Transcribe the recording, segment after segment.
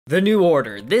The New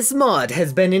Order. This mod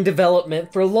has been in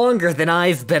development for longer than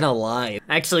I've been alive.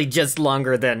 Actually, just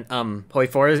longer than,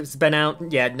 HOI4 has been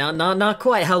out. Yeah, not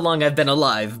quite how long I've been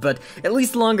alive, but at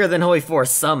least longer than HOI4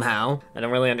 somehow. I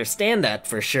don't really understand that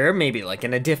for sure, maybe like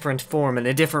in a different form, in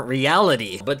a different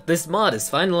reality. But this mod is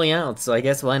finally out, so I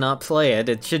guess why not play it?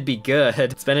 It should be good.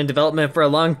 It's been in development for a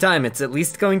long time, it's at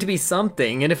least going to be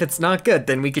something, and if it's not good,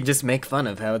 then we can just make fun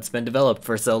of how it's been developed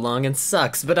for so long and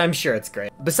sucks, but I'm sure it's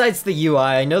great. Besides the UI,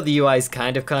 I know the UI is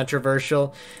kind of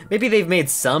controversial. Maybe they've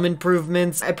made some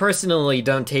improvements. I personally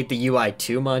don't hate the UI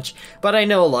too much, but I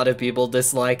know a lot of people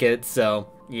dislike it, so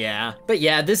yeah. But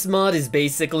yeah, this mod is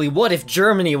basically, what if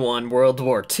Germany won World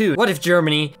War II? What if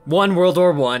Germany won World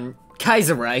War I?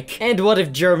 Kaiserreich. And what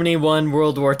if Germany won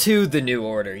World War II, the New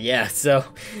Order? Yeah, so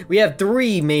we have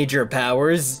three major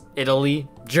powers: Italy,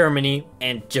 Germany,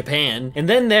 and Japan. And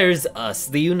then there's us,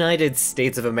 the United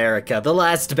States of America, the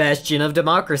last bastion of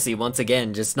democracy, once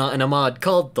again, just not in a mod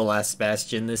called The Last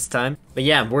Bastion this time. But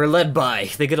yeah, we're led by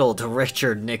the good old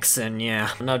Richard Nixon,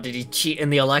 yeah. Now, did he cheat in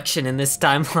the election in this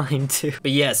timeline too?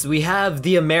 But yes, we have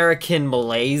the American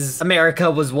malaise.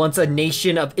 America was once a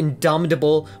nation of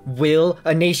indomitable will,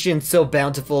 a nation so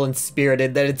bountiful and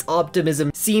spirited that its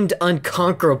optimism seemed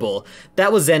unconquerable.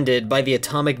 That was ended by the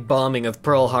atomic bombing of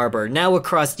Pearl Harbor. Now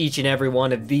across each and every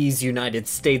one of these United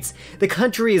States, the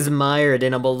country is mired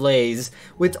in a malaise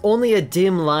with only a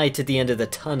dim light at the end of the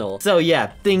tunnel. So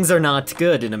yeah, things are not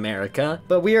good in America,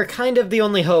 but we are kind of the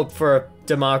only hope for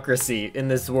democracy in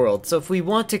this world. So if we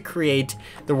want to create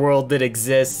the world that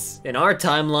exists in our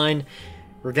timeline,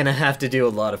 we're gonna have to do a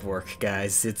lot of work,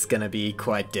 guys. It's gonna be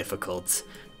quite difficult.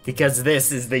 Because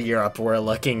this is the Europe we're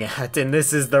looking at, and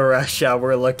this is the Russia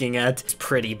we're looking at. It's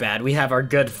pretty bad. We have our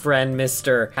good friend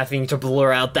Mr. having to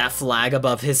blur out that flag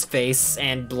above his face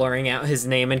and blurring out his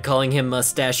name and calling him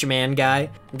Mustache Man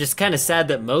Guy. I'm just kind of sad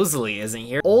that Mosley isn't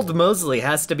here. Old Mosley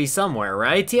has to be somewhere,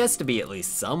 right? He has to be at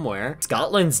least somewhere.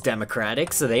 Scotland's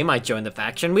democratic, so they might join the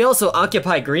faction. We also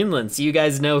occupy Greenland, so you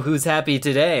guys know who's happy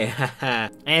today.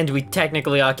 And we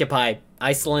technically occupy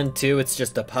Iceland too. It's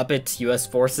just a puppet US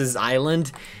forces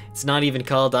island. It's not even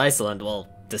called Iceland. Well,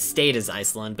 the state is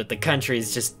Iceland, but the country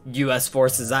is just US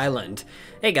forces island.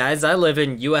 Hey guys, I live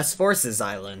in US forces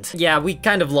island. Yeah, we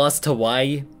kind of lost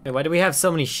Hawaii. Why do we have so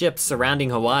many ships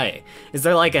surrounding Hawaii? Is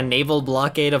there like a naval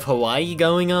blockade of Hawaii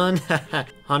going on?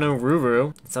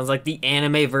 Honolulu. Sounds like the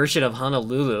anime version of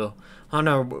Honolulu.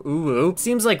 Honolulu.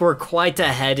 Seems like we're quite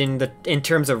ahead in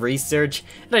terms of research,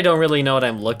 and I don't really know what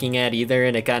I'm looking at either,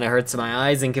 and it kind of hurts my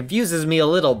eyes and confuses me a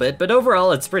little bit, but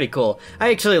overall it's pretty cool.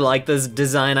 I actually like this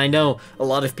design. I know a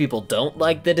lot of people don't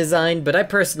like the design, but I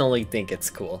personally think it's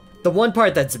cool. The one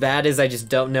part that's bad is I just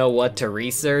don't know what to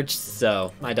research,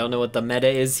 so I don't know what the meta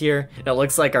is here. It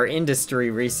looks like our industry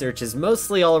research is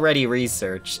mostly already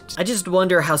researched. I just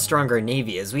wonder how strong our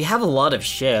navy is. We have a lot of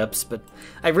ships, but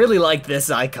I really like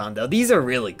this icon though. These are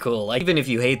really cool. Like, even if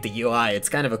you hate the UI, it's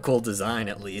kind of a cool design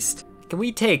at least. Can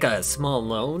we take a small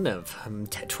loan of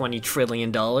 $20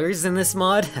 trillion in this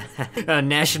mod?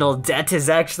 National debt is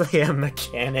actually a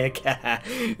mechanic.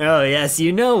 Oh yes,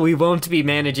 you know we won't be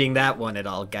managing that one at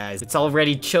all, guys. It's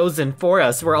already chosen for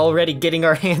us. We're already getting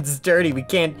our hands dirty. We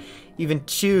can't even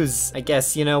choose. I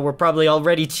guess, you know, we're probably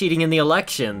already cheating in the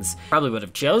elections. Probably would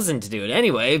have chosen to do it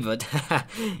anyway, but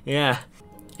yeah.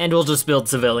 And we'll just build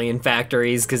civilian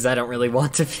factories, because I don't really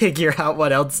want to figure out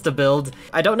what else to build.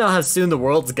 I don't know how soon the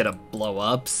world's gonna blow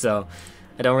up, so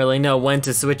I don't really know when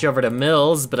to switch over to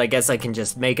mills, but I guess I can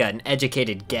just make an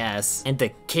educated guess. And the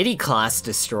Kitty class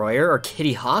destroyer, or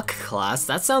Kitty Hawk class,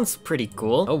 that sounds pretty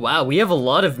cool. Oh wow, we have a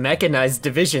lot of mechanized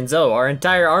divisions. Oh, our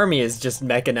entire army is just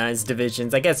mechanized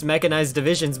divisions. I guess mechanized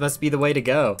divisions must be the way to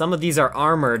go. Some of these are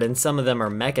armored and some of them are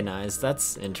mechanized.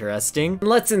 That's interesting.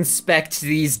 Let's inspect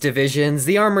these divisions.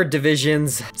 The armored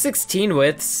divisions, 16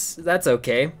 widths, that's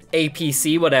okay.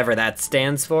 APC, whatever that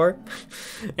stands for.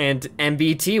 And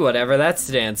MBT, whatever that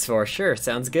stands for. Sure,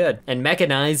 sounds good. And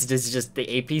mechanized is just the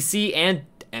APC and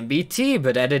MBT,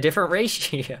 but at a different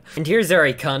ratio. And here's our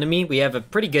economy. We have a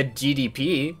pretty good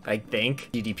GDP, I think.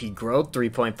 GDP growth,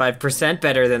 3.5%,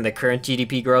 better than the current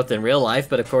GDP growth in real life,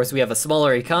 but of course we have a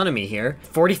smaller economy here.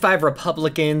 45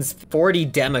 Republicans, 40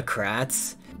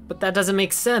 Democrats. But that doesn't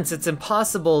make sense. It's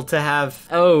impossible to have...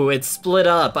 Oh, it's split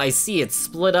up. I see. It's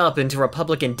split up into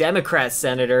Republican Democrat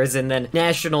senators and then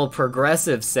National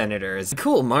Progressive senators.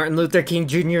 Cool, Martin Luther King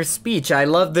Jr.'s speech. I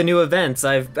love the new events.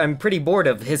 I'm pretty bored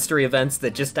of history events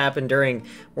that just happened during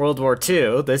World War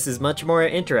II. This is much more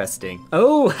interesting.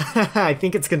 Oh, I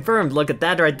think it's confirmed. Look at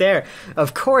that right there.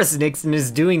 Of course, Nixon is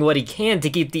doing what he can to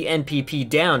keep the NPP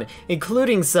down,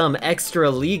 including some extra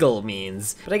legal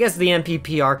means. But I guess the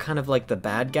NPP are kind of like the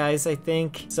bad guys guys, I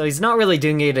think. So he's not really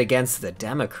doing it against the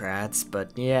Democrats,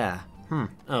 but yeah.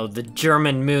 Oh, the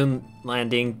German moon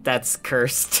landing, that's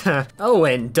cursed. Oh,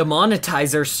 and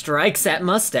Demonetizer strikes at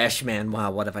Mustache Man.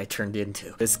 Wow, what have I turned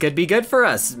into? This could be good for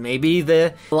us. Maybe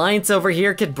the alliance over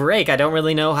here could break. I don't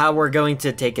really know how we're going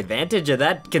to take advantage of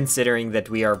that, considering that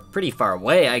we are pretty far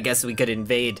away. I guess we could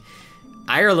invade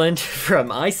Ireland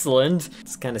from Iceland.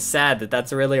 It's kind of sad that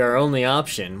that's really our only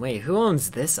option. Wait, who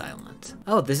owns this island?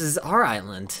 Oh, this is our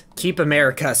island. Keep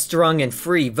America strong and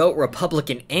free. Vote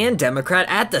Republican and Democrat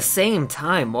at the same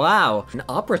time. Wow. An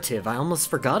operative. I almost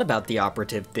forgot about the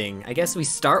operative thing. I guess we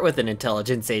start with an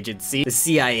intelligence agency, the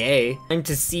CIA. Time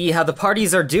to see how the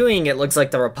parties are doing. It looks like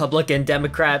the Republican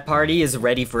Democrat Party is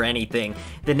ready for anything.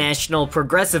 The National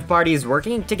Progressive Party is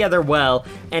working together well,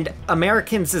 and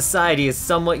American society is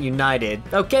somewhat united.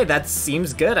 Okay, that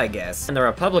seems good, I guess. And the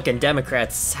Republican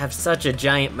Democrats have such a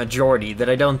giant majority that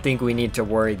I don't think we need to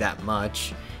worry that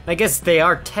much. I guess they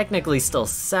are technically still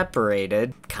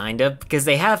separated, kind of, because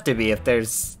they have to be if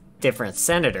there's different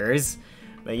senators.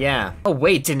 But yeah. Oh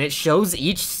wait, and it shows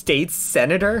each state's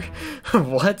senator?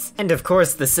 What? And of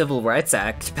course the Civil Rights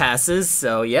Act passes,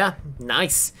 so yeah,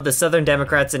 nice. The Southern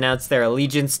Democrats announced their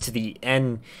allegiance to the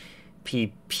NPP.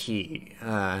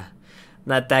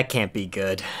 That can't be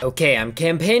good. Okay, I'm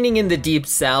campaigning in the Deep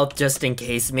South just in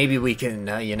case. Maybe we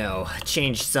can, you know,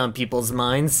 change some people's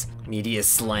minds. Media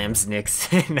slams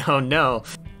Nixon. Oh no.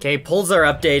 Okay, polls are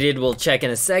updated. We'll check in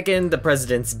a second. The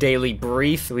president's daily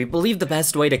brief. We believe the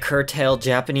best way to curtail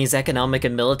Japanese economic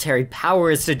and military power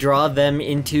is to draw them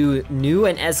into new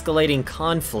and escalating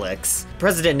conflicts.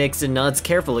 President Nixon nods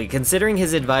carefully, considering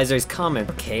his advisor's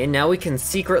comment. Okay, now we can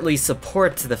secretly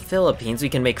support the Philippines. We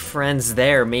can make friends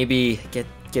there. Maybe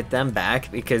get them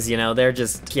back because, you know, they're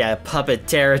just, yeah, puppet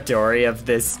territory of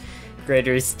this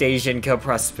Greater East Asian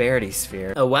Co-Prosperity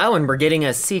Sphere. Oh wow, and we're getting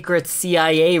a secret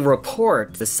CIA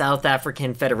report. The South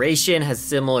African Federation has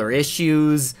similar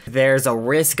issues. There's a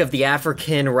risk of the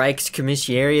African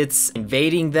Reichskommissariats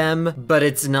invading them, but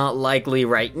it's not likely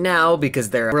right now because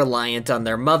they're reliant on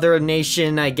their mother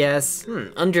nation, I guess.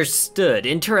 Understood.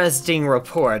 Interesting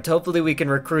report. Hopefully we can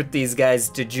recruit these guys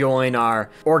to join our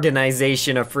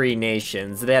Organization of Free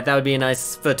Nations. That would be a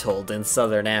nice foothold in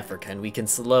Southern Africa, and we can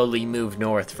slowly move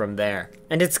north from there.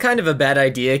 And it's kind of a bad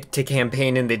idea to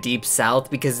campaign in the Deep South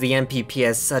because the NPP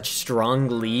has such strong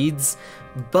leads.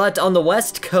 But on the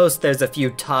West Coast, there's a few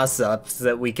toss-ups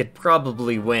that we could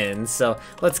probably win, so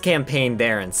let's campaign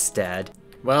there instead.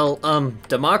 Well,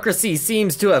 democracy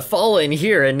seems to have fallen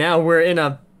here, and now we're in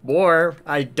a war.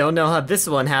 I don't know how this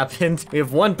one happened. We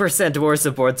have 1% war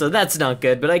support, so that's not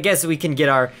good, but I guess we can get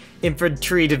our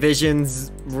infantry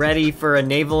divisions ready for a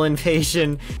naval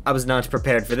invasion. I was not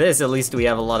prepared for this. At least we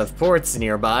have a lot of ports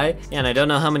nearby, and I don't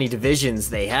know how many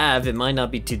divisions they have. It might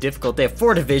not be too difficult. They have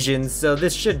 4 divisions, so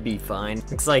this should be fine.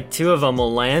 Looks like 2 of them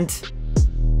will land.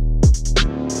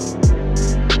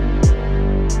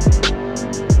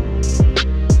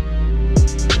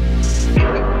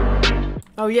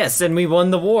 Oh yes, and we won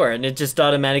the war, and it just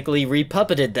automatically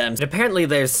repuppeted them. And apparently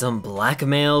there's some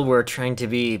blackmail we're trying to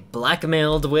be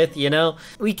blackmailed with, you know?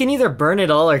 We can either burn it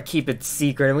all or keep it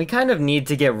secret, and we kind of need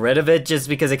to get rid of it just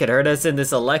because it could hurt us in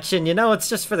this election. You know, it's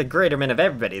just for the greaterment of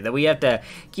everybody that we have to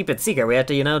keep it secret. We have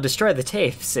to, you know, destroy the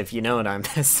tapes, if you know what I'm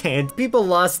saying. People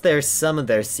lost some of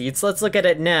their seats. Let's look at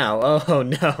it now. Oh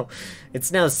no.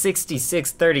 It's now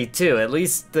 66-32. At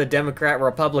least the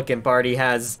Democrat-Republican Party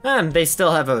has, they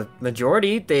still have a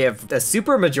majority. They have a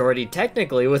super majority,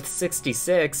 technically, with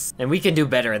 66. And we can do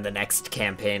better in the next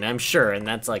campaign, I'm sure, and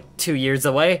that's like 2 years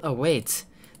away. Oh, wait.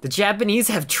 The Japanese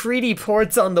have treaty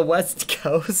ports on the West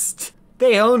Coast?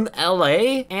 They own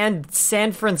LA and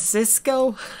San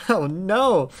Francisco? Oh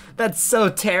no, that's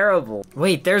so terrible.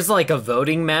 Wait, there's like a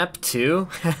voting map too?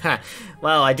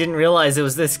 Wow, I didn't realize it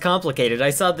was this complicated.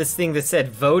 I saw this thing that said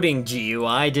voting GUI.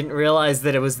 I didn't realize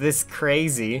that it was this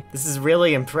crazy. This is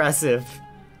really impressive.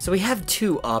 So we have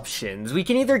 2 options. We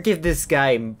can either give this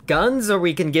guy guns or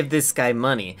we can give this guy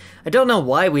money. I don't know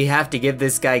why we have to give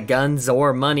this guy guns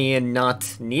or money and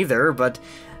not neither, but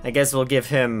I guess we'll give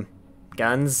him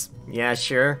guns. Yeah,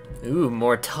 sure. Ooh,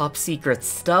 more top secret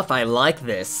stuff. I like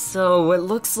this. So it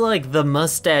looks like the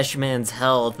Mustache Man's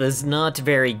health is not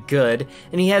very good,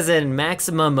 and he has a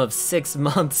maximum of 6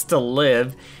 months to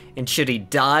live. And should he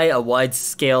die, a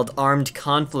wide-scaled armed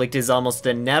conflict is almost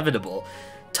inevitable.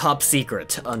 Top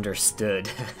secret, understood.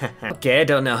 Okay, I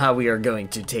don't know how we are going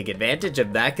to take advantage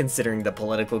of that considering the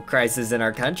political crisis in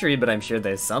our country, but I'm sure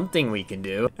there's something we can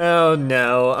do. Oh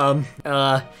no,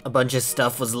 a bunch of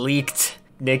stuff was leaked.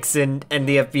 Nixon and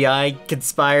the FBI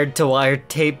conspired to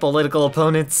wiretap political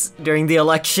opponents during the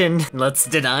election. Let's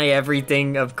deny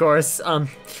everything, of course.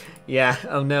 Yeah,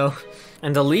 oh no.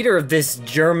 And the leader of this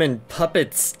German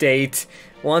puppet state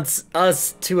wants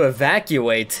us to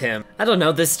evacuate him. I don't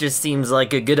know, this just seems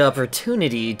like a good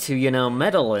opportunity to, you know,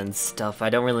 meddle and stuff. I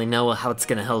don't really know how it's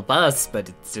gonna help us, but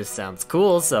it just sounds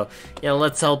cool, so yeah,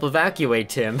 let's help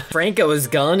evacuate him. Franco is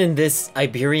gone and this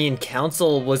Iberian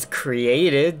Council was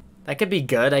created. That could be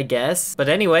good, I guess. But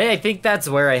anyway, I think that's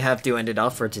where I have to end it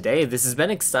off for today. This has been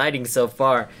exciting so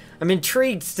far. I'm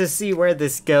intrigued to see where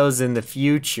this goes in the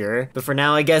future. But for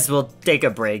now, I guess we'll take a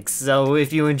break. So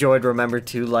if you enjoyed, remember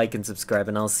to like and subscribe,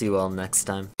 and I'll see you all next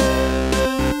time.